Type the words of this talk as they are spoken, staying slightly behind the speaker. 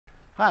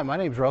Hi, my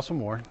name is Russell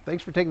Moore.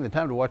 Thanks for taking the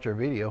time to watch our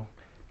video.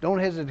 Don't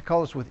hesitate to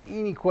call us with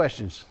any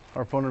questions.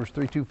 Our phone number is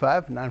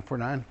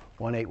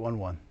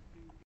 325-949-1811.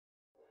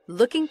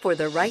 Looking for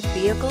the right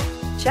vehicle?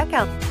 Check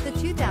out the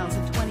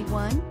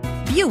 2021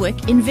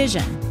 Buick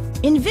Envision.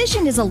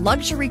 Envision is a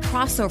luxury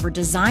crossover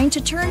designed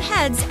to turn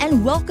heads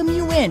and welcome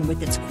you in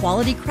with its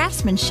quality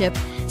craftsmanship,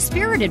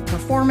 spirited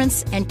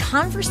performance, and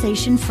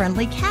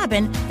conversation-friendly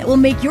cabin that will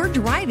make your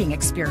driving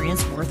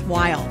experience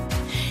worthwhile.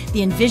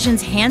 The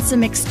Envision's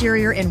handsome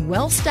exterior and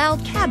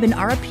well-styled cabin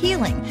are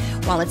appealing,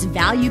 while its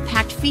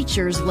value-packed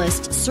features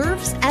list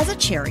serves as a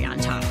cherry on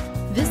top.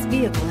 This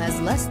vehicle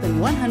has less than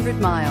 100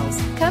 miles.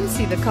 Come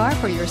see the car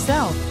for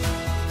yourself.